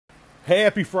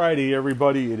Happy Friday,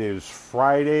 everybody. It is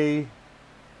Friday,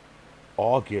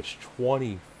 August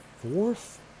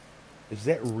 24th. Is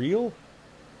that real?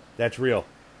 That's real.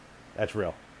 That's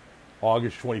real.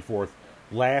 August 24th.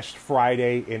 Last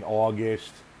Friday in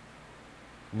August.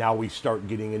 Now we start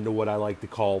getting into what I like to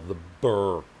call the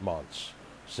Burr months.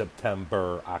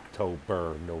 September,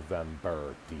 October,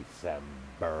 November,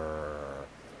 December.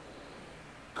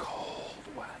 Cold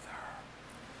weather.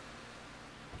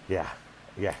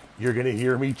 Yeah, you're going to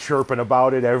hear me chirping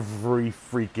about it every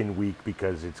freaking week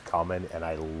because it's coming and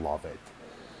I love it.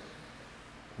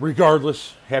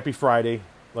 Regardless, happy Friday.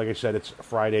 Like I said, it's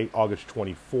Friday, August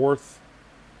 24th.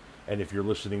 And if you're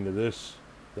listening to this,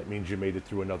 that means you made it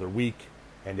through another week.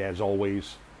 And as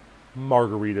always,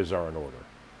 margaritas are in order.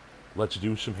 Let's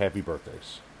do some happy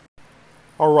birthdays.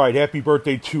 All right, happy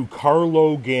birthday to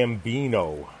Carlo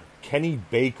Gambino, Kenny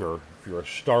Baker. If you're a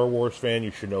Star Wars fan,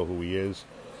 you should know who he is.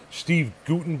 Steve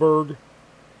Guttenberg,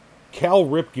 Cal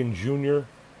Ripken Jr.,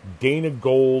 Dana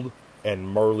Gold, and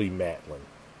Marley Matlin.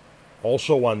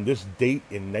 Also on this date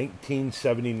in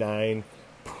 1979,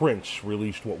 Prince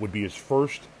released what would be his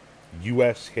first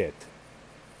U.S. hit,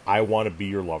 I Want to Be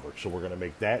Your Lover. So we're going to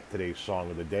make that today's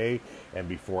song of the day. And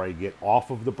before I get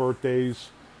off of the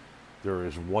birthdays, there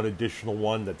is one additional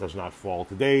one that does not fall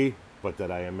today, but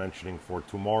that I am mentioning for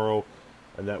tomorrow,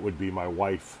 and that would be my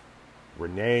wife,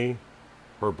 Renee.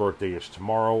 Her birthday is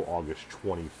tomorrow, August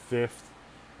 25th.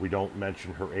 We don't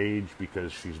mention her age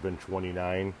because she's been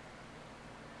 29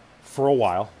 for a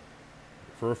while,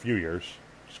 for a few years,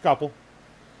 just a couple.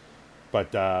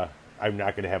 But I'm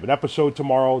not going to have an episode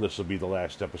tomorrow. This will be the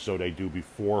last episode I do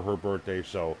before her birthday,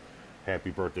 so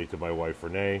happy birthday to my wife,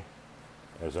 Renee.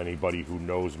 As anybody who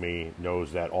knows me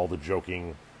knows that all the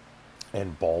joking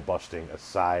and ball busting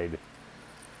aside,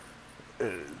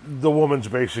 the woman's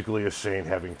basically a saint,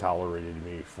 having tolerated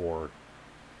me for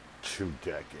 2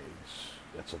 decades.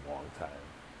 That's a long time.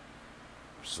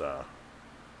 It's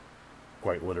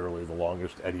quite literally the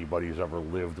longest anybody's ever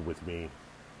lived with me.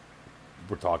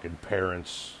 We're talking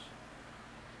parents,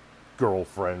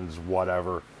 girlfriends,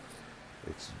 whatever.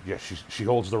 She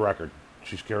holds the record.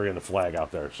 She's carrying the flag out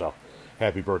there. So,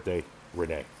 happy birthday,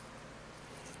 Renee.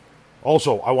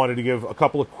 Also, I wanted to give a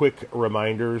couple of quick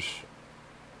reminders,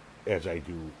 as I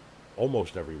do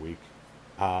almost every week.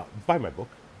 Buy my book.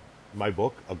 My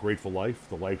book, A Grateful Life,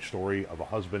 the life story of a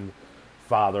husband,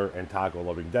 father, and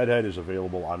taco-loving deadhead, is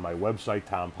available on my website,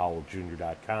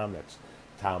 tompowelljr.com. That's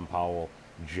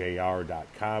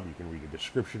tompowelljr.com. You can read a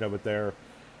description of it there.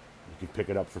 You can pick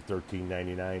it up for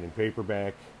 $13.99 in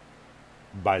paperback.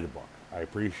 Buy the book. I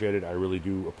appreciate it. I really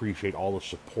do appreciate all the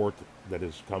support that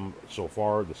has come so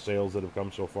far, the sales that have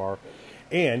come so far.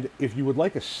 And if you would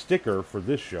like a sticker for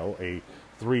this show, a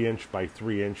 3-inch by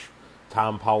 3-inch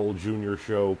Tom Powell Jr.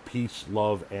 Show Peace,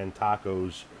 Love, and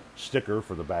Tacos sticker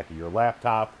for the back of your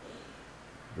laptop,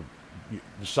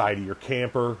 the side of your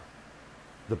camper,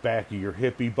 the back of your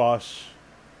hippie bus,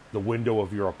 the window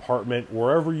of your apartment,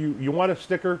 wherever you want a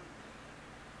sticker,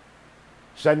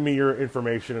 send me your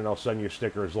information and I'll send you a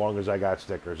sticker as long as I got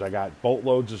stickers. I got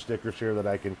boatloads of stickers here that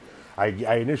I can... I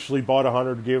initially bought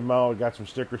 100 to give them out. I got some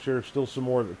stickers here, still some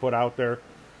more to put out there.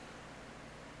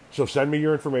 So send me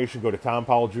your information. Go to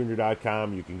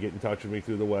tompowelljr.com. You can get in touch with me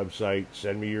through the website.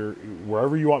 Send me your...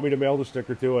 wherever you want me to mail the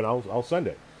sticker to, and I'll send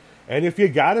it. And if you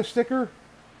got a sticker,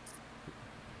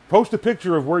 post a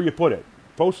picture of where you put it.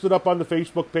 Post it up on the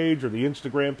Facebook page or the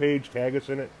Instagram page. Tag us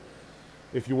in it,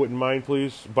 if you wouldn't mind,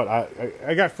 please. But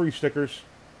I got free stickers.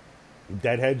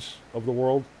 Deadheads of the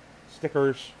world.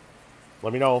 Stickers.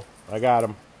 Let me know. I got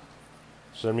them.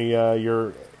 Send me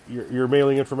your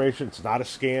mailing information. It's not a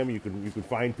scam. You can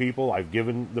find people I've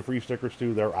given the free stickers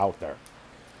to. They're out there.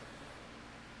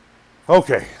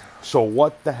 Okay, so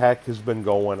what the heck has been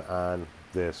going on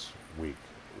this week?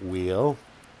 Well,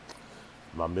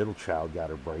 my middle child got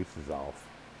her braces off.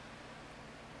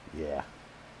 Yeah,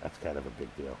 that's kind of a big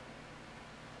deal.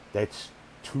 That's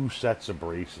 2 sets of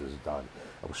braces done.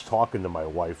 I was talking to my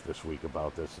wife this week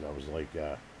about this, and I was like,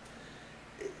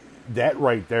 that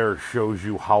right there shows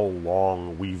you how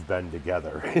long we've been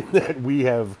together. That we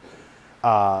have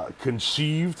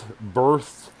conceived,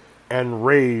 birthed, and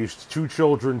raised 2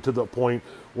 children to the point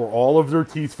where all of their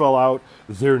teeth fell out,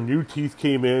 their new teeth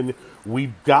came in,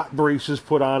 we got braces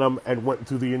put on them, and went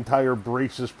through the entire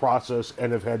braces process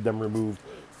and have had them removed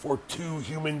for 2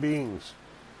 human beings.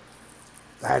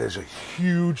 That is a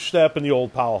huge step in the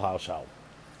old Powell household.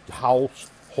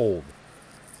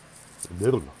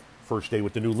 First day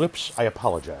with the new lips, I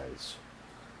apologize.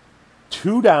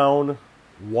 2 down,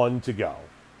 1 to go.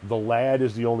 The lad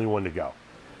is the only one to go.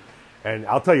 And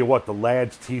I'll tell you what, the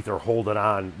lad's teeth are holding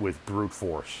on with brute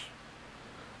force.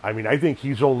 I mean, I think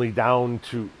he's only down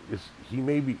to,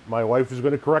 my wife is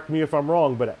going to correct me if I'm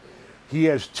wrong, but he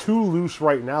has 2 loose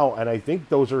right now, and I think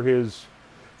those are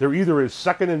they're either his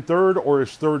second and third or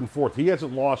his third and fourth. He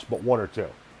hasn't lost but 1 or 2.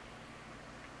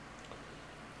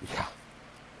 Yeah,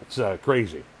 it's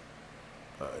crazy.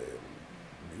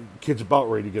 Kid's about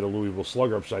ready to get a Louisville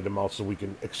Slugger upside the mouth so we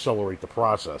can accelerate the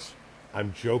process.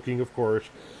 I'm joking, of course,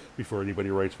 before anybody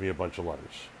writes me a bunch of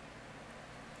letters.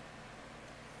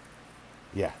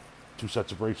 Yeah, 2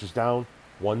 sets of braces down,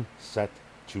 1 set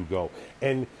to go.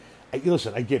 And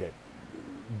listen, I get it.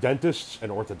 Dentists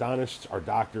and orthodontists are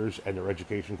doctors, and their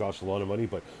education costs a lot of money,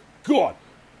 but God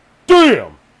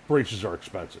damn, braces are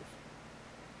expensive.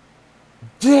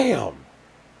 Damn.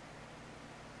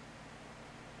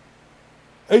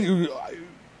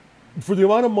 For the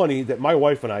amount of money that my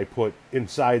wife and I put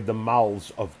inside the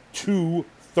mouths of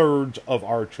 2/3 of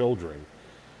our children,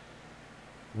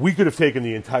 we could have taken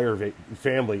the entire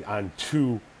family on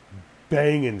 2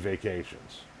 banging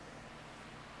vacations.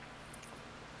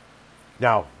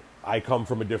 Now, I come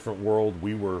from a different world.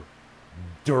 We were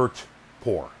dirt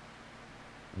poor.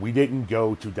 We didn't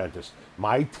go to dentists.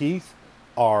 My teeth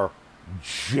are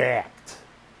jacked.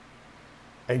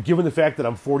 And given the fact that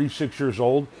I'm 46 years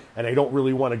old and I don't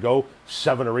really want to go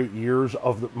 7 or 8 years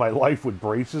of my life with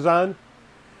braces on,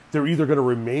 they're either going to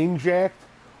remain jacked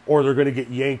or they're going to get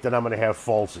yanked and I'm going to have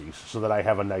falsies so that I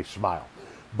have a nice smile.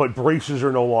 But braces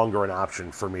are no longer an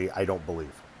option for me, I don't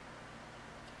believe.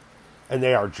 And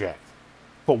they are jacked.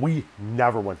 But we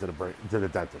never went to the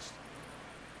dentist.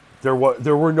 There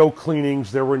were no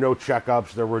cleanings, there were no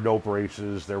checkups, there were no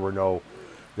braces, there were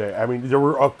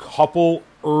a couple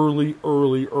early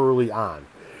on.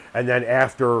 And then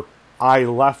after I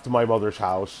left my mother's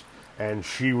house and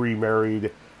she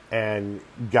remarried and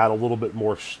got a little bit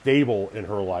more stable in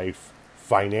her life,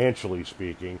 financially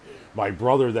speaking, my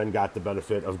brother then got the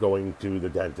benefit of going to the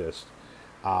dentist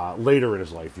later in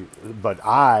his life. But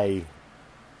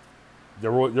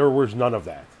there was none of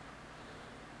that.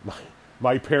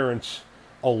 My parents'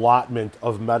 allotment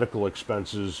of medical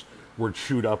expenses were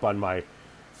chewed up on my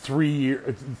 3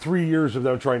 years of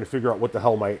them trying to figure out what the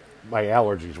hell my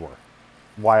allergies were,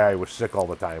 why I was sick all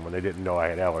the time when they didn't know I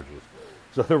had allergies.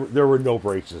 So there were no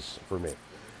braces for me.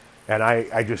 And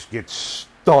I just get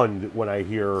stunned when I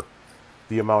hear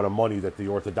the amount of money that the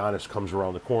orthodontist comes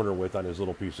around the corner with on his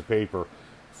little piece of paper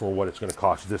for what it's going to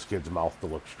cost this kid's mouth to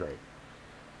look straight.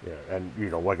 Yeah, and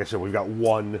like I said, we've got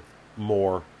 1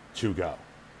 more to go.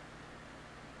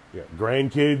 Yeah,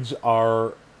 grandkids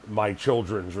are my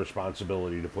children's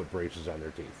responsibility to put braces on their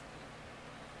teeth.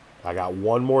 I got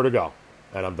 1 more to go,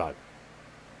 and I'm done.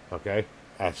 Okay?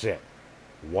 That's it.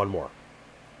 1 more.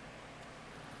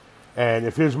 And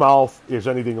if his mouth is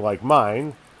anything like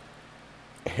mine,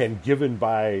 and given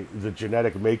by the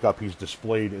genetic makeup he's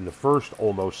displayed in the first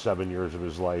almost 7 years of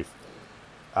his life,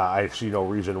 I see no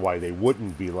reason why they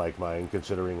wouldn't be like mine,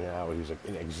 considering how he's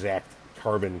an exact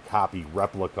carbon copy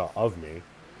replica of me.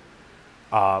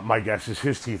 My guess is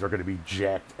his teeth are going to be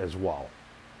jacked as well.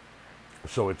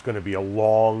 So it's going to be a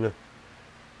long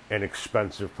and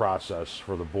expensive process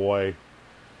for the boy.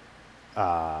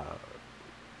 I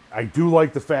do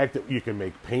like the fact that you can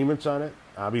make payments on it.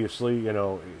 Obviously, you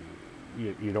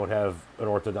don't have an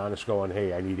orthodontist going,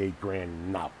 hey, I need $8,000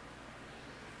 now.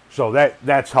 So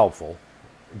that's helpful.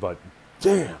 But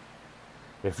damn,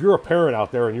 if you're a parent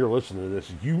out there and you're listening to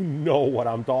this, you know what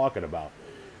I'm talking about.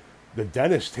 The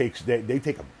dentist they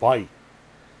take a bite.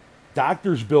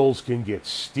 Doctor's bills can get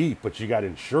steep, but you got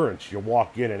insurance. You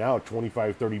walk in and out,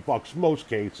 $25, $30, most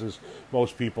cases.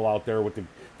 Most people out there with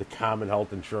the common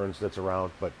health insurance that's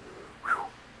around. But whew,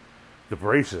 the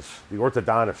braces, the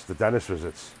orthodontist, the dentist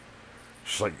visits,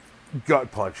 just like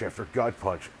gut punch after gut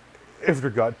punch after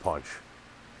gut punch.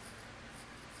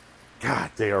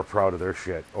 God, they are proud of their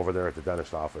shit over there at the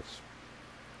dentist office.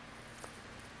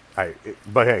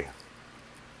 But hey,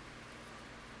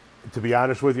 to be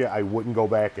honest with you, I wouldn't go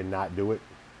back and not do it.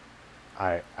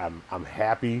 I'm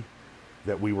happy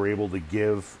that we were able to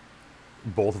give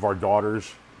both of our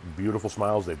daughters beautiful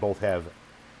smiles. They both have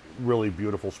really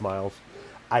beautiful smiles.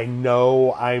 I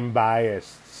know I'm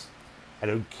biased. I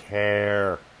don't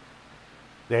care.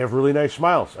 They have really nice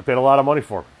smiles. I paid a lot of money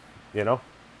for them,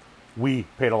 We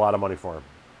paid a lot of money for them.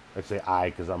 I say I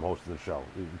because I'm hosting the show.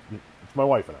 It's my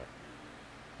wife and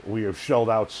I. We have shelled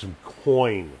out some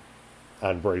coin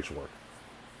on brace work.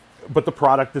 But the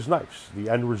product is nice. The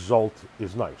end result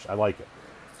is nice. I like it.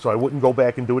 So I wouldn't go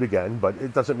back and do it again, but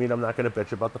it doesn't mean I'm not going to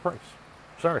bitch about the price.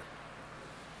 Sorry.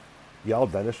 Y'all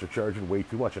dentists are charging way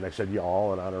too much. And I said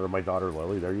y'all in honor of my daughter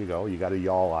Lily. There you go. You got a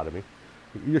y'all out of me.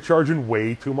 You're charging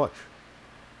way too much.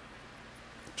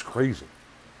 It's crazy.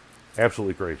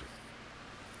 Absolutely crazy.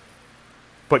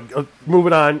 But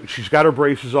moving on, she's got her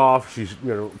braces off. She's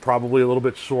probably a little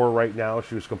bit sore right now.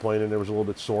 She was complaining there was a little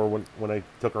bit sore when I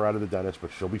took her out of the dentist,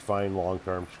 but she'll be fine long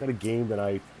term. She's got a game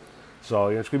tonight, so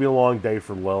it's gonna be a long day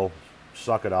for Lil.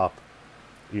 Suck it up.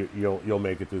 You'll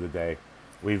make it through the day.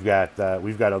 We've got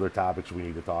other topics we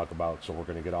need to talk about, so we're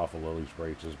gonna get off of Lily's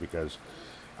braces because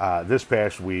this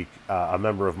past week a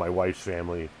member of my wife's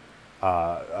family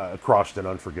crossed an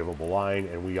unforgivable line,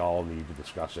 and we all need to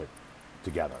discuss it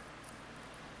together.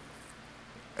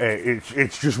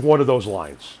 It's just one of those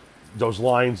lines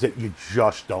that you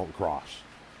just don't cross.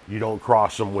 You don't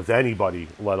cross them with anybody,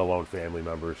 let alone family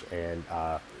members. And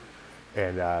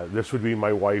this would be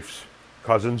my wife's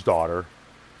cousin's daughter,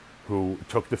 who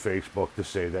took to Facebook to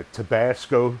say that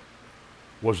Tabasco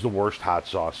was the worst hot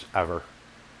sauce ever.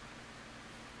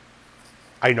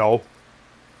 I know.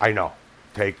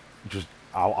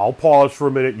 I'll pause for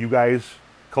a minute. You guys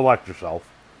collect yourself.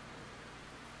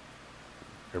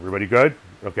 Everybody good?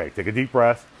 Okay, take a deep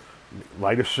breath.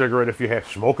 Light a cigarette if you have.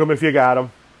 Smoke them if you got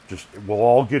them. We'll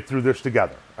all get through this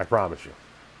together. I promise you.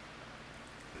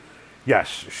 Yes,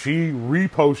 she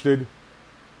reposted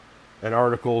an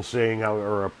article saying how,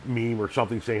 or a meme or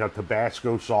something saying how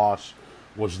Tabasco sauce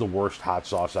was the worst hot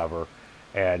sauce ever.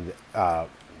 And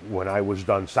when I was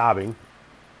done sobbing,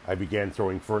 I began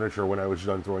throwing furniture. When I was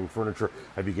done throwing furniture,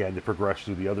 I began to progress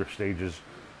through the other stages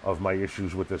of my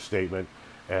issues with this statement.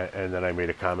 And then I made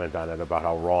a comment on it about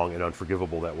how wrong and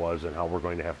unforgivable that was and how we're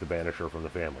going to have to banish her from the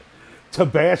family.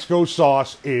 Tabasco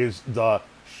sauce is the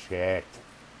shit.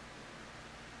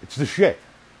 It's the shit.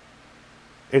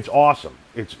 It's awesome.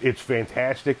 It's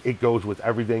fantastic. It goes with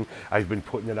everything. I've been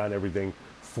putting it on everything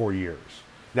for years.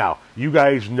 Now, you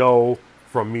guys know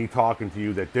from me talking to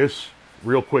you that this,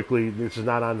 real quickly, this is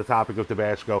not on the topic of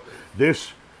Tabasco.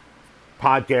 This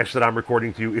podcast that I'm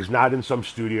recording to you is not in some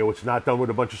studio. It's not done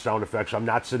with a bunch of sound effects. I'm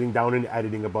not sitting down and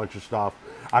editing a bunch of stuff.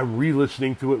 I'm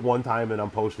re-listening to it one time and I'm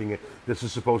posting it. This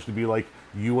is supposed to be like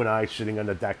you and I sitting on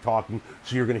the deck talking,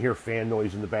 so you're going to hear fan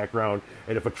noise in the background,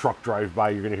 and if a truck drives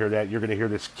by, you're going to hear that. You're going to hear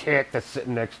this cat that's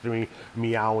sitting next to me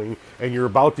meowing, and you're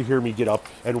about to hear me get up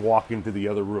and walk into the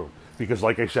other room. Because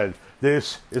like I said,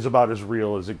 this is about as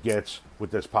real as it gets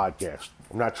with this podcast.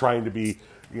 I'm not trying to be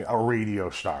a radio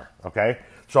star, okay?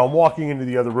 So I'm walking into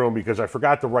the other room because I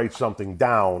forgot to write something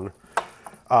down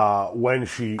when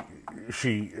she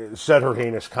said her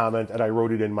heinous comment, and I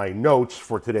wrote it in my notes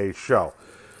for today's show.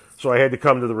 So I had to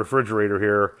come to the refrigerator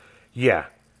here. Yeah,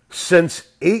 since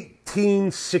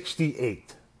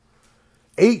 1868.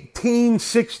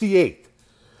 1868.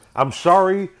 I'm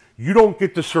sorry, you don't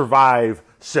get to survive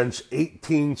since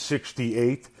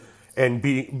 1868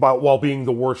 while being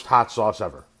the worst hot sauce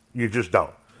ever. You just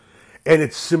don't. And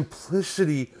its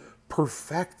simplicity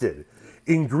perfected.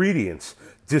 Ingredients: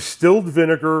 distilled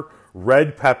vinegar,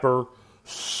 red pepper,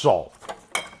 salt.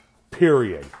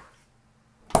 Period.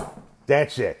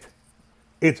 That's it.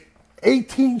 It's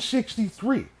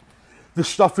 1863. The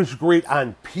stuff is great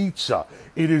on pizza.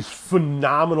 It is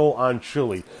phenomenal on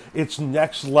chili. It's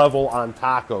next level on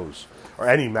tacos or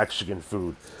any Mexican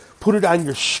food. Put it on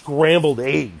your scrambled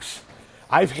eggs.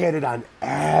 I've had it on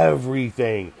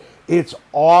everything. It's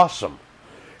awesome.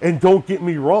 And don't get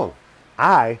me wrong,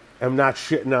 I am not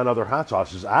shitting on other hot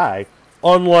sauces. I,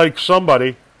 unlike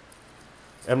somebody,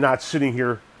 am not sitting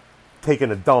here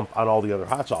taking a dump on all the other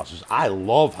hot sauces. I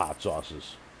love hot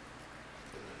sauces.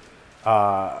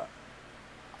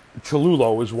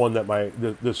 Cholula is one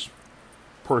that this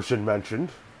person mentioned.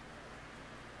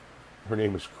 Her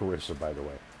name is Carissa, by the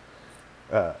way.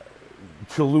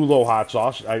 Cholula hot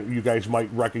sauce. You guys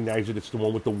might recognize it. It's the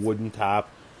one with the wooden top.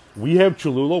 We have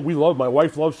Cholula. My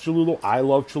wife loves Cholula. I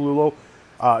love Cholula.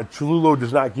 Cholula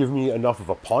does not give me enough of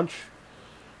a punch,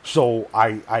 so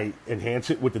I enhance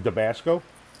it with the Tabasco.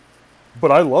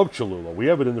 But I love Cholula. We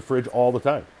have it in the fridge all the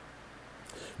time.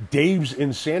 Dave's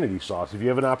Insanity Sauce. If you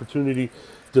have an opportunity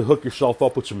to hook yourself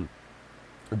up with some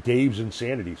Dave's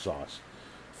Insanity Sauce,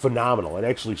 phenomenal. It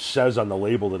actually says on the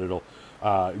label that it'll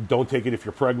don't take it if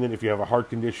you're pregnant, if you have a heart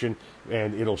condition,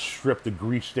 and it'll strip the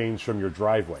grease stains from your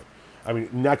driveway. I mean,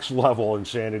 next level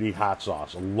Insanity hot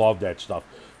sauce. I love that stuff.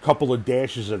 Couple of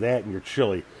dashes of that in your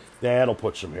chili. That'll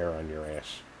put some hair on your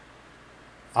ass.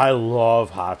 I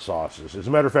love hot sauces. As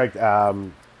a matter of fact,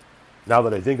 now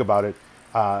that I think about it,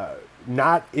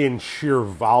 not in sheer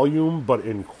volume, but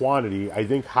in quantity, I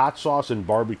think hot sauce and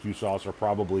barbecue sauce are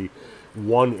probably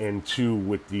 1 and 2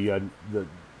 with the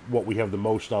what we have the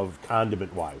most of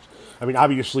condiment-wise. I mean,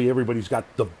 obviously, everybody's got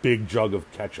the big jug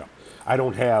of ketchup. I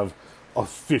don't have a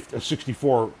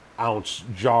 64-ounce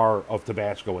jar of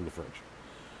Tabasco in the fridge.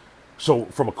 So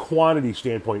from a quantity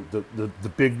standpoint, the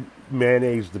big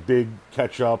mayonnaise, the big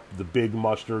ketchup, the big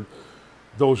mustard,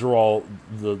 those are all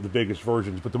the biggest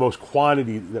versions. But the most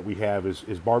quantity that we have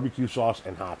is barbecue sauce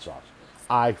and hot sauce.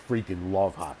 I freaking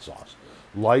love hot sauce.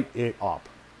 Light it up.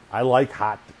 I like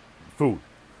hot food.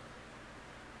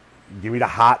 Give me the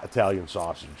hot Italian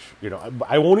sausage. You know,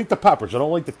 I won't eat the peppers. I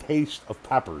don't like the taste of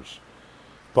peppers.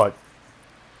 But,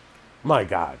 my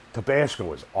God,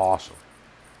 Tabasco is awesome.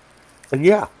 And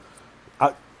yeah,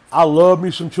 I love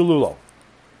me some Cholula.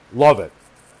 Love it.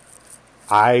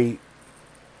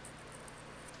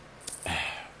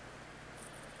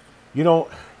 You know,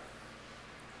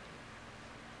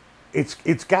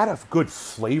 it's got a good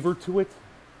flavor to it.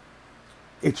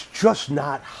 It's just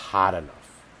not hot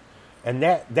enough. And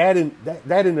that in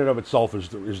and of itself is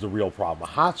the real problem.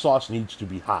 A hot sauce needs to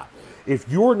be hot. If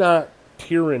you're not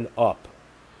tearing up,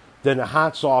 then the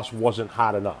hot sauce wasn't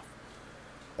hot enough.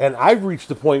 And I've reached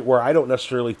the point where I don't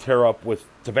necessarily tear up with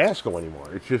Tabasco anymore.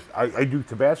 It's just I do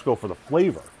Tabasco for the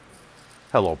flavor.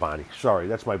 Hello, Bonnie. Sorry,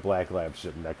 that's my black lab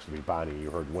sitting next to me. Bonnie, you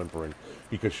heard whimpering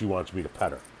because she wants me to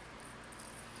pet her.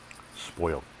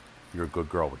 Spoiled. You're a good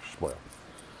girl, but you're spoiled.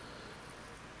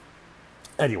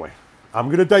 Anyway, I'm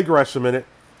going to digress a minute,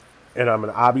 and I'm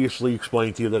going to obviously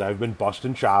explain to you that I've been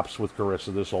busting chops with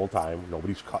Carissa this whole time.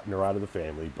 Nobody's cutting her out of the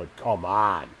family, but come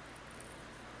on.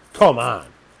 Come on.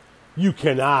 You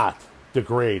cannot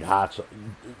degrade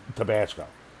Tabasco.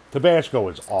 Tabasco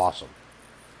is awesome.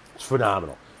 It's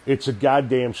phenomenal. It's a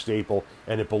goddamn staple,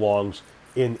 and it belongs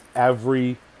in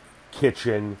every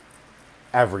kitchen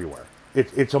everywhere.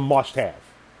 It's a must-have.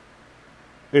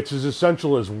 It's as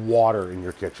essential as water in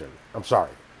your kitchen. I'm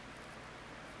sorry.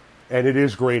 And it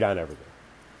is great on everything.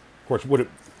 Of course, what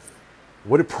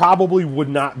it probably would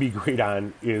not be great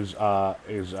on is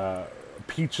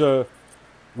pizza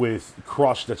with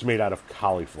crust that's made out of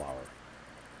cauliflower.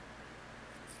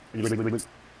 You're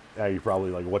probably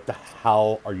like, what the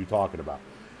hell are you talking about?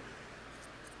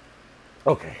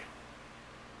 Okay.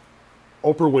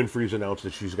 Oprah Winfrey's announced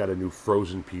that she's got a new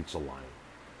frozen pizza line.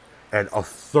 And a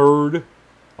third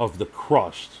of the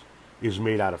crust is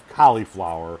made out of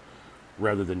cauliflower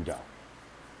rather than dough.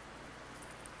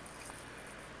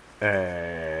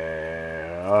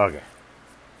 Okay.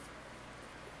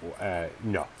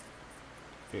 No.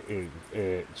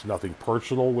 It's nothing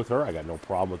personal with her. I got no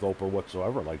problem with Oprah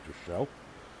whatsoever. I like her show.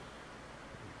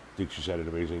 I think she's had an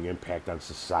amazing impact on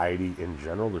society in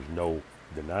general. There's no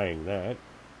denying that.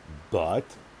 But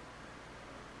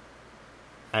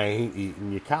I ain't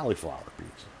eating your cauliflower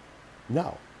pizza.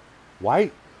 No. Why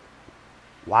do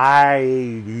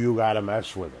you gotta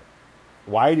mess with it?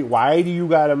 Why do you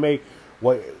gotta make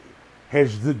what?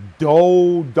 Has the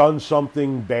dough done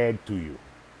something bad to you?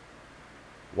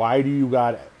 Why do you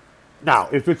gotta? Now,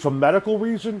 if it's a medical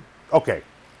reason, okay,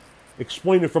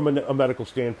 explain it from a medical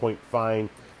standpoint. Fine,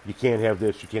 you can't have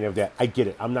this, you can't have that. I get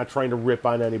it. I'm not trying to rip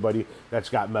on anybody that's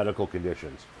got medical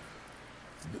conditions.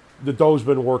 The dough's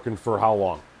been working for how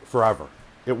long? Forever.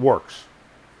 It works.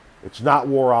 It's not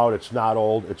wore out. It's not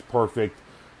old. It's perfect.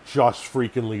 Just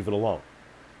freaking leave it alone.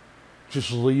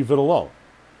 Just leave it alone.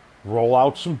 Roll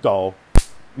out some dough.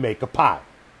 Make a pie.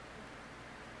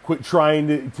 Quit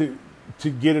trying to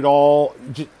get it all.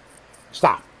 Just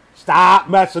stop. Stop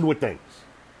messing with things.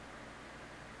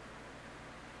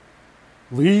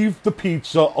 Leave the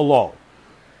pizza alone.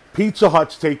 Pizza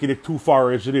Hut's taking it too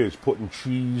far as it is, putting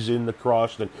cheese in the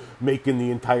crust and making the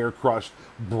entire crust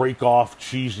break off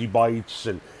cheesy bites.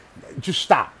 And just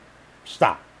stop.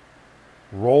 Stop.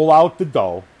 Roll out the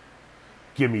dough.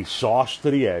 Give me sauce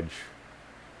to the edge.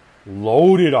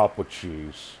 Load it up with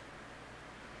cheese.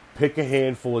 Pick a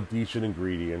handful of decent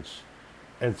ingredients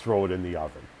and throw it in the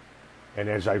oven. And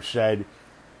as I've said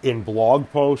in blog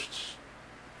posts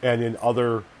and in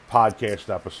other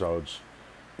podcast episodes,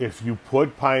 if you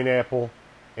put pineapple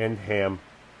and ham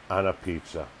on a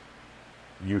pizza,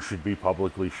 you should be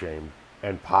publicly shamed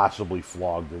and possibly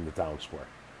flogged in the town square.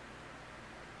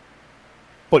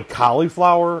 But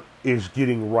cauliflower is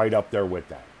getting right up there with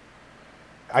that.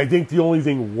 I think the only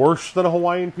thing worse than a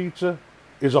Hawaiian pizza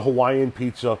is a Hawaiian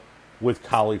pizza with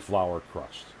cauliflower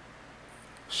crust.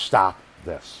 Stop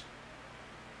this.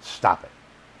 Stop it.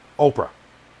 Oprah.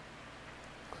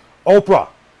 Oprah.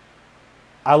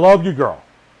 I love you, girl.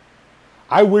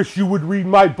 I wish you would read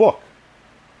my book.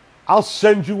 I'll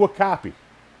send you a copy.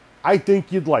 I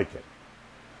think you'd like it.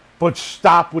 But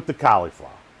stop with the cauliflower.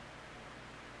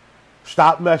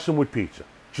 Stop messing with pizza.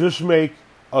 Just make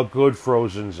a good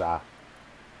frozen za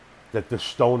that the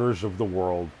stoners of the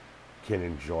world can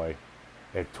enjoy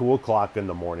at 2 o'clock in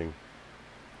the morning,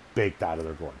 baked out of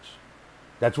their gourds.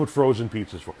 That's what frozen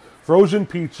pizza is for. Frozen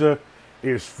pizza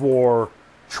is for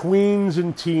tweens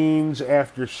and teens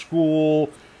after school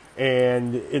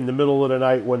and in the middle of the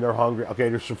night when they're hungry. Okay,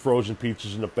 there's some frozen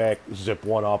pizzas in the back. Zip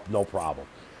one up, no problem.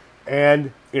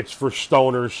 And it's for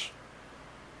stoners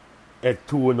at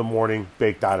 2 in the morning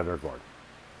baked out of their garden.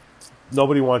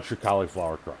 Nobody wants your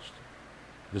cauliflower crust.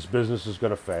 This business is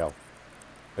going to fail.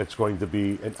 It's going to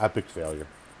be an epic failure.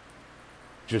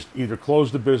 Just either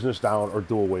close the business down or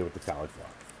do away with the cauliflower.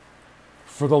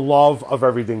 For the love of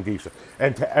everything decent.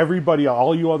 And to everybody,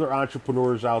 all you other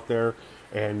entrepreneurs out there,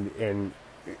 and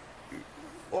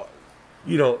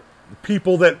you know,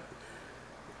 people that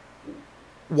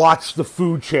watch the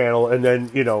Food Channel and then,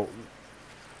 you know,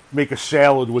 make a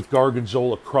salad with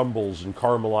gorgonzola crumbles and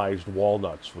caramelized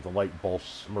walnuts with a light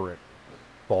balsamic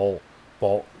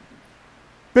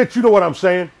bitch, you know what I'm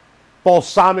saying?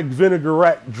 Balsamic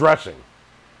vinaigrette dressing.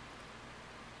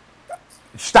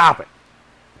 Stop it.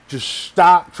 Just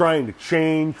stop trying to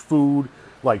change food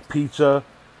like pizza.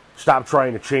 Stop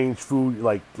trying to change food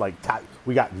like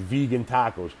we got vegan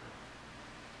tacos.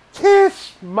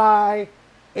 Kiss my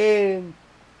entire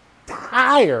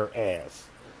ass.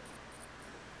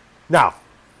 Now,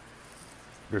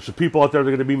 there's some people out there that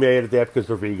are going to be mad at that because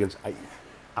they're vegans.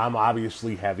 I'm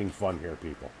obviously having fun here,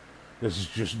 people. This is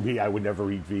just me. I would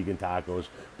never eat vegan tacos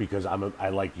because I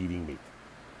like eating meat.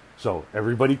 So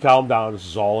everybody calm down. This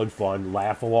is all in fun.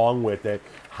 Laugh along with it.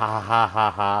 Ha, ha, ha,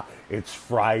 ha. It's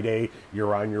Friday.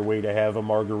 You're on your way to have a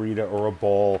margarita or a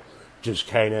bowl. Just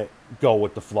kind of go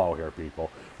with the flow here,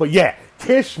 people. But yeah,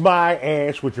 kiss my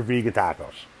ass with your vegan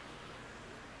tacos.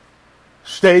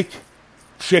 Steak,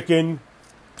 chicken,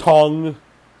 tongue.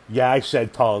 Yeah, I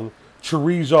said tongue.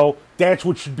 Chorizo. That's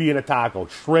what should be in a taco.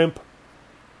 Shrimp.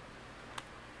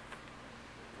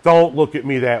 Don't look at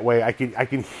me that way. I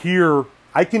can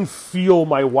feel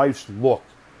my wife's look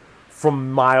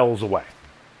from miles away.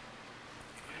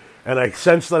 And I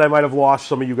sense that I might have lost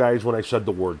some of you guys when I said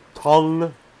the word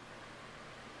tongue.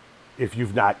 If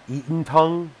you've not eaten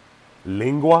tongue,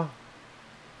 lingua,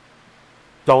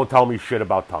 don't tell me shit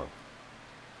about tongue.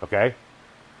 Okay?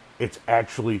 It's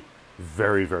actually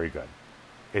very, very good.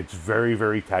 It's very,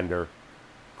 very tender.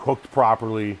 Cooked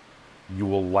properly, you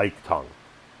will like tongue.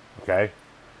 Okay?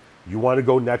 You want to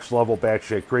go next level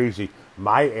batshit crazy.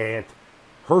 My aunt,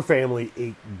 her family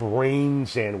ate brain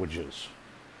sandwiches.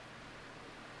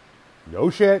 No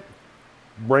shit.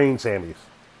 Brain sammies.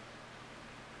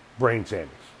 Brain sammies.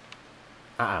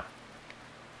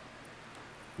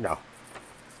 No.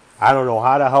 I don't know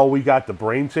how the hell we got the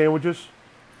brain sandwiches,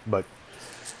 but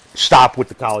stop with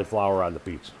the cauliflower on the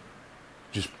pizza.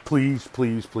 Just please,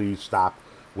 please, please stop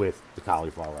with the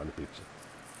cauliflower on the pizza.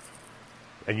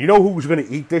 And you know who's going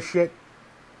to eat this shit?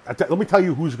 Let me tell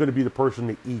you who's going to be the person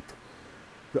to eat.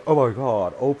 Oh my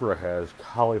God, Oprah has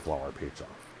cauliflower pizza.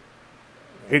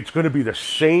 It's going to be the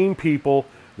same people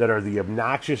that are the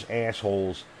obnoxious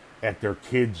assholes at their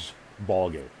kids' ball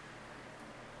game.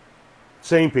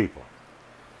 Same people.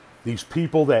 These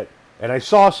people that, and I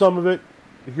saw some of it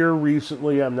here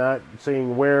recently. I'm not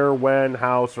saying where, when,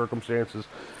 how, circumstances.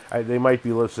 They might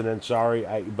be listening. Sorry,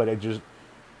 but I just.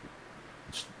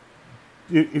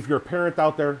 If you're a parent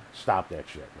out there, stop that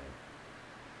shit, man.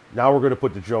 Now we're going to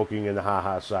put the joking and the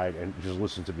ha-ha side and just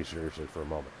listen to me seriously for a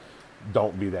moment.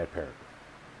 Don't be that parent.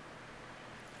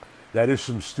 That is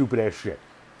some stupid-ass shit.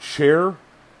 Cheer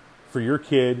for your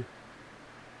kid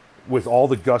with all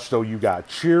the gusto you got.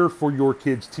 Cheer for your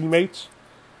kid's teammates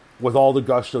with all the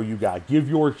gusto you got. Give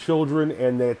your children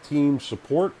and that team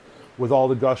support with all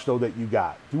the gusto that you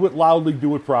got. Do it loudly,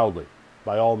 do it proudly,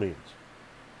 by all means.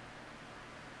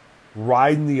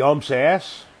 Riding the ump's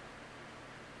ass,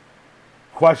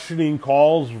 questioning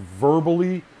calls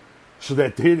verbally so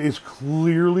that it is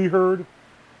clearly heard.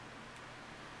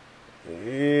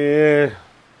 No,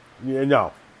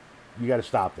 you got to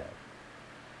stop that.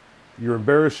 You're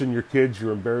embarrassing your kids.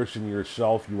 You're embarrassing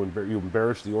yourself. You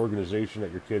embarrass the organization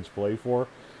that your kids play for.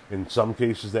 In some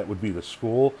cases, that would be the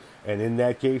school, and in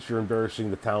that case, you're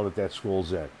embarrassing the town that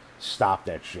school's in. Stop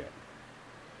that shit.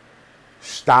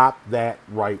 Stop that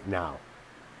right now.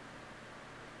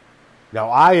 Now,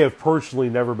 I have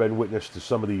personally never been witness to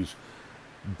some of these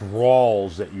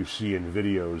brawls that you see in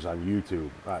videos on YouTube.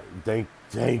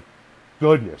 Thank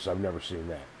goodness I've never seen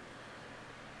that.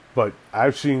 But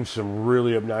I've seen some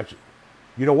really obnoxious.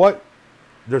 You know what?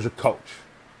 There's a coach,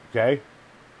 okay?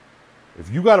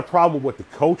 If you got a problem with what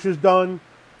the coach has done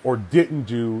or didn't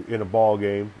do in a ball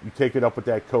game, you take it up with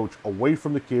that coach away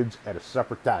from the kids at a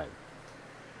separate time.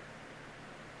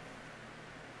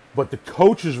 But the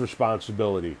coach's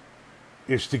responsibility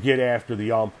is to get after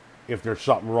the ump if there's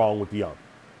something wrong with the ump.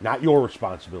 Not your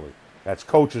responsibility. That's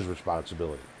coach's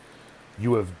responsibility.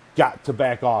 You have got to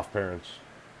back off, parents.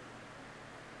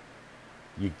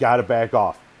 You got to back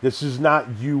off. This is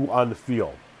not you on the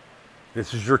field.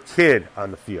 This is your kid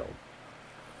on the field.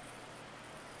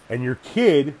 And your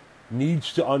kid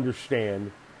needs to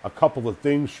understand a couple of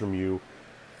things from you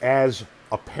as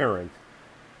a parent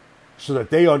so that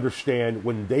they understand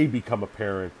when they become a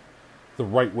parent the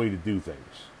right way to do things.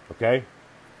 Okay?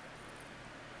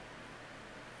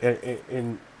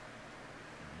 And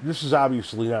this is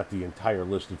obviously not the entire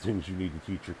list of things you need to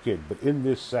teach your kid, but in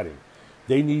this setting,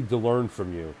 they need to learn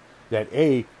from you that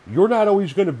A, you're not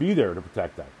always going to be there to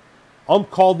protect them.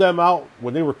 Called them out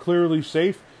when they were clearly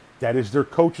safe. That is their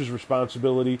coach's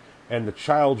responsibility and the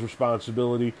child's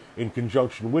responsibility in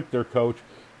conjunction with their coach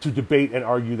to debate and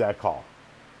argue that call.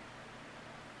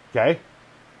 Okay?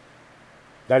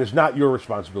 That is not your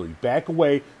responsibility. Back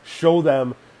away, show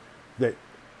them that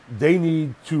they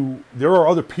need to, there are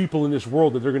other people in this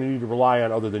world that they're going to need to rely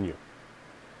on other than you.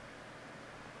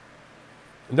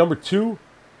 Number two,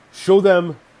 show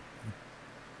them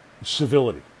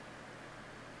civility.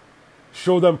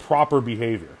 Show them proper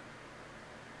behavior.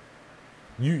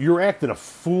 You're acting a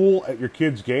fool at your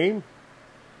kid's game,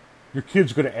 your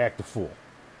kid's going to act a fool.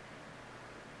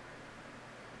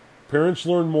 Parents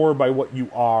learn more by what you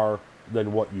are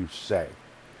than what you say.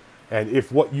 And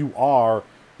if what you are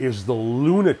is the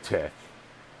lunatic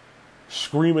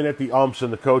screaming at the umps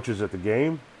and the coaches at the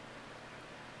game,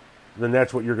 then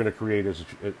that's what you're going to create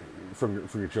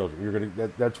for your children. You're going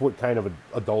to that's what kind of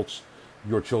adults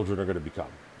your children are going to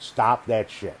become. Stop that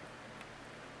shit.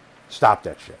 Stop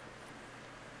that shit.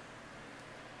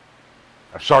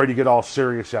 I'm sorry to get all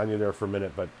serious on you there for a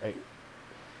minute, but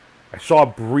I saw a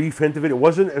brief hint of it. It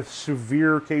wasn't a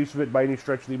severe case of it by any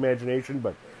stretch of the imagination,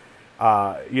 but,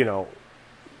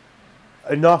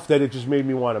 enough that it just made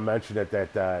me want to mention it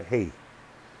that, hey,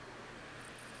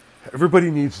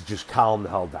 everybody needs to just calm the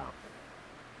hell down.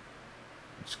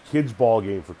 It's a kid's ball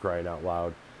game, for crying out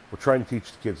loud. We're trying to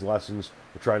teach the kids lessons.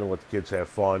 We're trying to let the kids have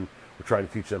fun. We're trying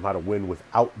to teach them how to win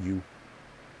without you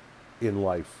in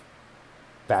life.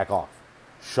 Back off.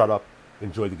 Shut up.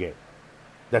 Enjoy the game.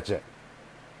 That's it.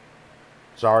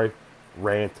 Sorry.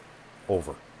 Rant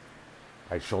over.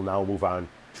 I shall now move on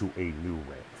to a new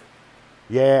rant.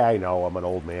 Yeah, I know. I'm an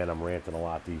old man. I'm ranting a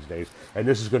lot these days. And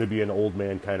this is going to be an old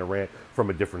man kind of rant from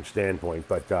a different standpoint.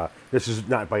 But this is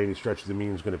not by any stretch of the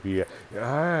means going to be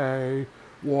I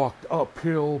walked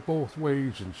uphill both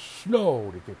ways in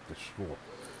snow to get to school.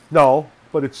 No,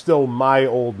 but it's still my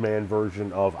old man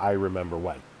version of I remember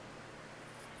when.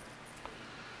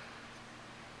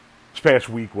 This past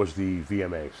week was the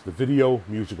VMAs, the Video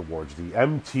Music Awards, the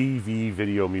MTV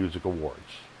Video Music Awards.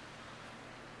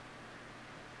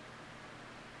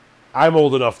 I'm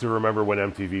old enough to remember when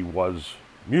MTV was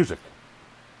music,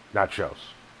 not shows.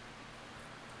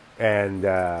 And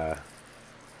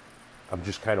I'm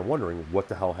just kind of wondering what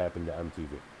the hell happened to MTV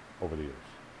over the years.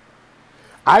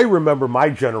 I remember my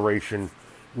generation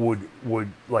would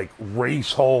like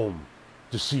race home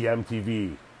to see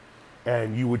MTV,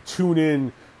 and you would tune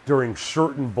in during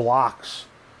certain blocks,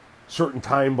 certain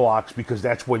time blocks, because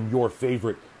that's when your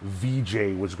favorite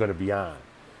VJ was going to be on.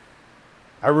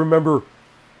 I remember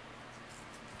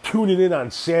tuning in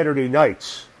on Saturday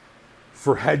nights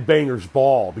for Headbangers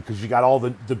Ball because you got all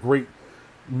the great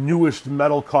newest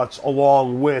metal cuts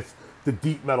along with the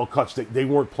deep metal cuts that they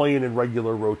weren't playing in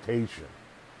regular rotation.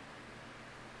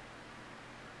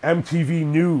 MTV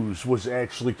News was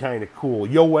actually kind of cool.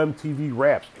 Yo, MTV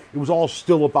Raps. It was all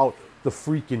still about the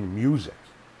freaking music.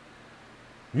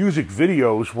 Music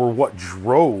videos were what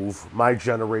drove my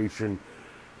generation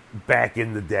back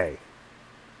in the day.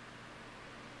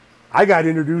 I got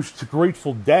introduced to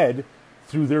Grateful Dead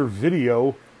through their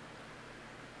video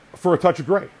For a Touch of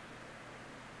Grey.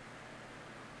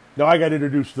 Now, I got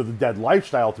introduced to the Dead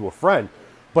lifestyle through a friend,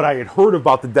 but I had heard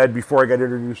about the Dead before I got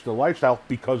introduced to the lifestyle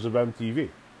because of MTV.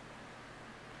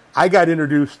 I got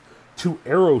introduced to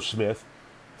Aerosmith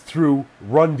through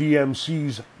Run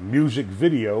DMC's music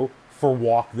video for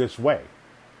Walk This Way.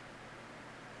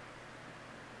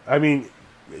 I mean,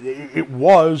 it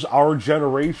was our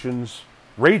generation's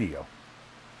radio.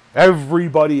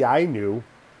 Everybody I knew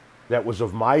that was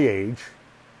of my age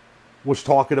was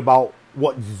talking about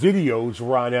what videos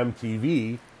were on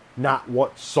MTV, not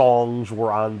what songs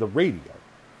were on the radio.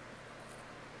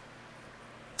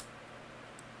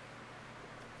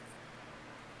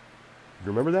 You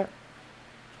remember that?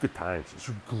 Good times. It's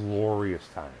glorious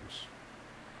times.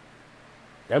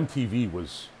 MTV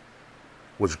was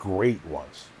great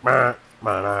once. It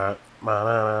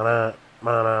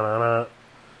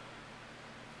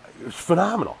was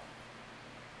phenomenal.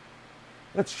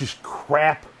 That's just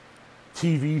crap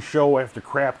TV show after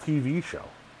crap TV show.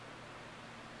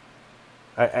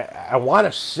 I want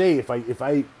to say, if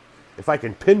I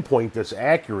can pinpoint this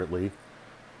accurately,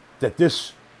 that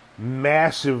this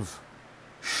massive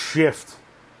shift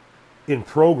in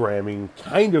programming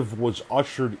kind of was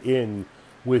ushered in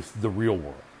with the Real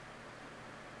World.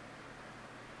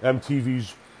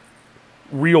 MTV's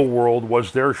Real World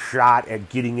was their shot at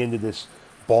getting into this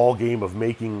ball game of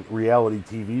making reality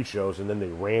TV shows, and then they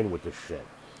ran with this shit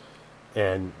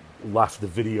and left the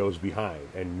videos behind,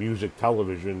 and music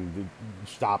television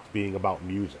stopped being about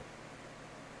music,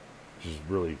 which is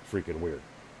really freaking weird.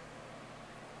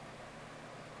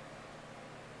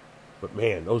 But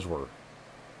man, those were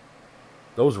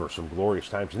some glorious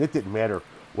times, and it didn't matter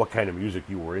what kind of music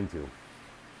you were into.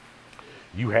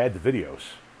 You had the videos,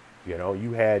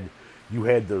 you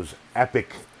had those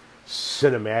epic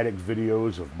cinematic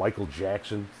videos of Michael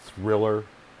Jackson. Thriller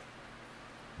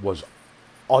was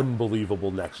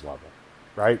unbelievable, next level,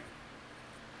 right?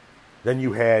 Then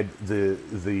you had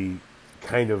the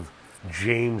kind of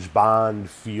James Bond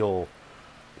feel,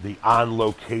 the on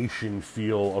location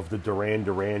feel of the Duran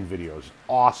Duran videos.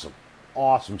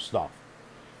 Awesome stuff.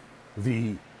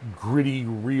 The gritty,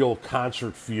 real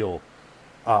concert feel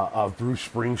of Bruce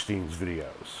Springsteen's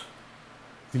videos.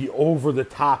 The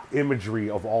over-the-top imagery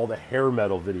of all the hair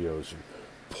metal videos, and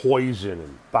Poison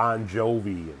and Bon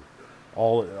Jovi and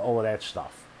all of that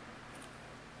stuff.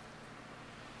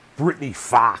 Britney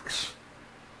Fox,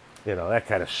 that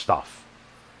kind of stuff.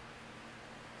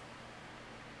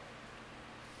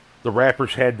 The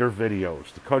rappers had their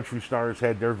videos. The country stars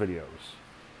had their videos.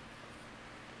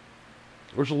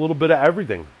 There was a little bit of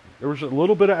everything. For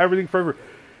everyone.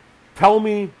 Tell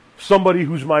me somebody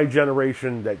who's my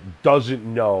generation that doesn't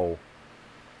know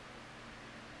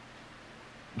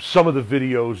some of the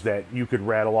videos that you could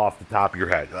rattle off the top of your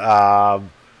head.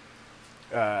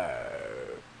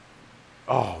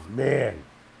 Oh, man.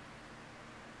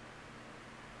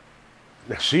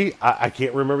 See, I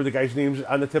can't remember the guy's names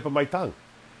on the tip of my tongue.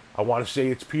 I want to say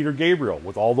it's Peter Gabriel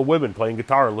with all the women playing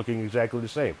guitar looking exactly the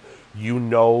same. You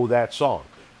know that song.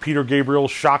 Peter Gabriel's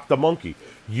Shock the Monkey.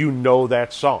 You know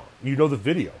that song. You know the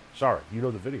video. Sorry, you know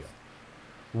the video.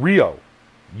 Rio.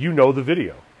 You know the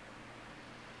video.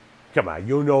 Come on,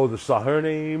 you know the song. Her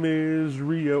name is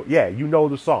Rio. Yeah, you know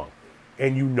the song.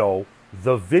 And you know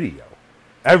the video.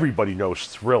 Everybody knows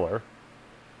Thriller.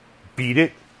 Beat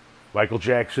It. Michael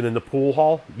Jackson in the pool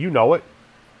hall. You know it.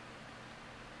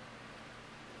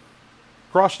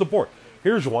 Across the board.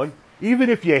 Here's one. Even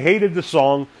if you hated the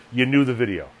song, you knew the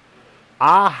video.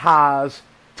 Aha's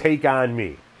Take On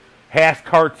Me. Half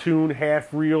cartoon,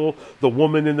 half real. The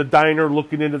woman in the diner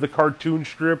looking into the cartoon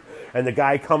strip, and the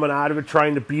guy coming out of it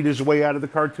trying to beat his way out of the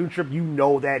cartoon strip. You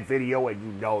know that video, and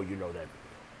you know that video.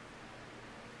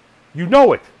 You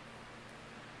know it.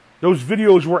 Those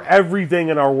videos were everything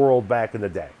in our world back in the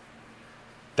day.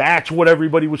 That's what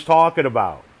everybody was talking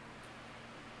about.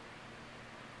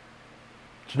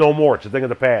 It's no more. It's a thing of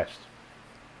the past.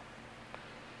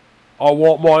 I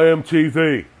want my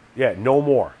MTV. Yeah, no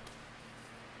more.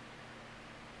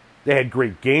 They had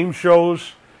great game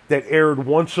shows that aired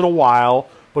once in a while,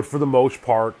 but for the most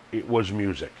part, it was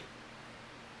music.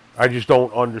 I just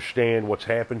don't understand what's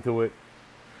happened to it.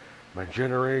 My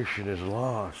generation is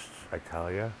lost, I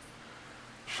tell you.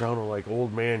 Sounding like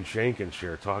old man Jenkins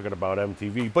here talking about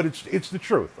MTV, but it's the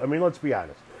truth. I mean, let's be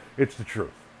honest. It's the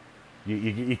truth.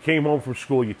 You came home from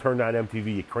school, you turned on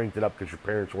MTV, you cranked it up because your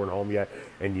parents weren't home yet,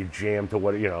 and you jammed to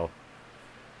whatever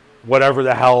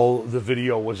the hell the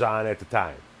video was on at the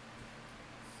time.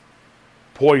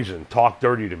 Poison, Talk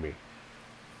Dirty to Me.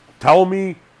 Tell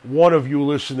me one of you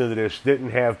listening to this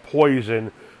didn't have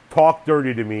Poison, Talk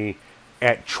Dirty to Me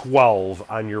at 12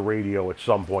 on your radio at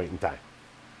some point in time.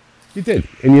 You did,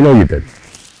 and you know you did.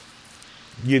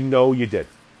 You know you did.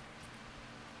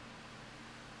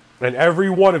 And every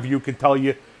one of you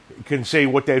can say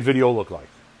what that video looked like.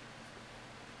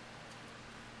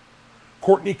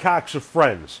 Courtney Cox of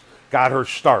Friends got her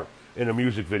start in a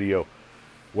music video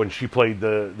when she played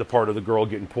the part of the girl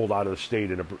getting pulled out of the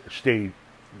stage and a stage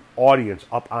audience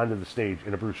up onto the stage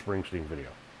in a Bruce Springsteen video.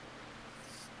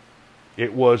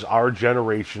 It was our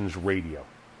generation's radio.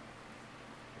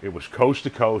 It was coast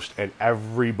to coast, and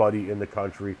everybody in the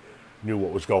country knew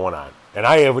what was going on. And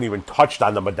I haven't even touched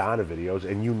on the Madonna videos,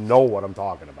 and you know what I'm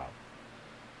talking about.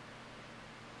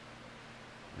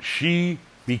 She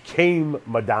became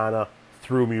Madonna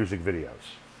through music videos.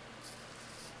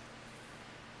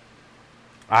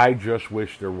 I just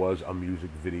wish there was a music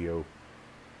video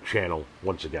channel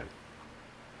once again.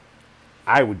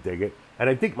 I would dig it, and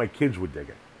I think my kids would dig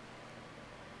it.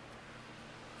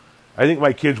 I think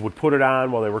my kids would put it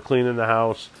on while they were cleaning the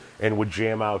house and would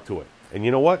jam out to it. And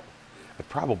you know what? I'd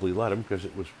probably let them because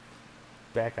it was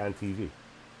back on TV.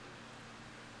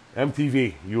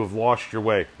 MTV, you have lost your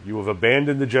way. You have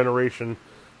abandoned the generation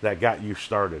that got you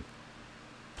started.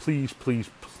 Please, please,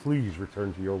 please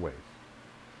return to your ways.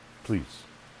 Please.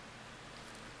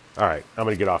 All right, I'm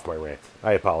going to get off my rant.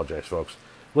 I apologize, folks.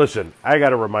 Listen, I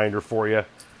got a reminder for you.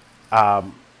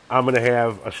 I'm going to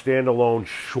have a standalone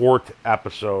short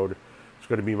episode. It's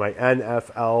going to be my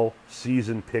NFL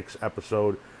season picks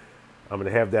episode. I'm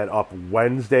going to have that up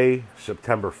Wednesday,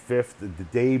 September 5th, the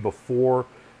day before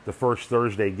the first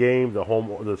Thursday game,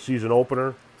 the season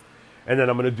opener. And then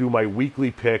I'm going to do my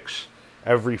weekly picks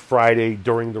every Friday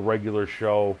during the regular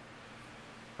show.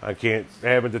 I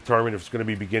haven't determined if it's going to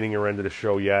be beginning or end of the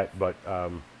show yet, but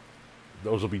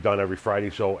those will be done every Friday.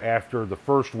 So after the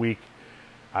first week,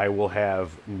 I will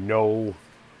have no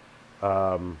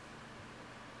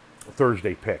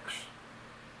Thursday picks.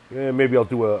 Maybe I'll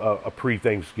do a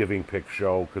pre-Thanksgiving pick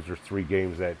show because there's 3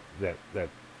 games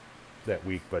that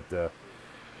week. But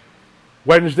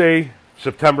Wednesday,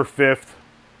 September 5th,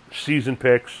 season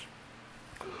picks.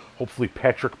 Hopefully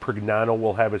Patrick Prignano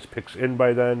will have his picks in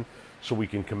by then, so we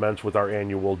can commence with our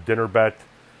annual dinner bet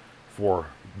for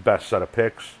best set of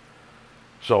picks.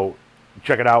 So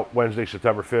check it out, Wednesday,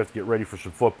 September 5th. Get ready for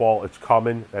some football. It's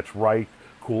coming. That's right.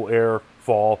 Cool air,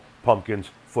 fall, pumpkins,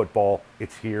 football.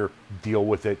 It's here. Deal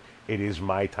with it. It is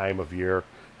my time of year.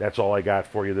 That's all I got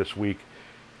for you this week.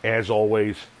 As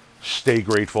always, stay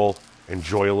grateful.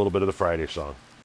 Enjoy a little bit of the Friday song.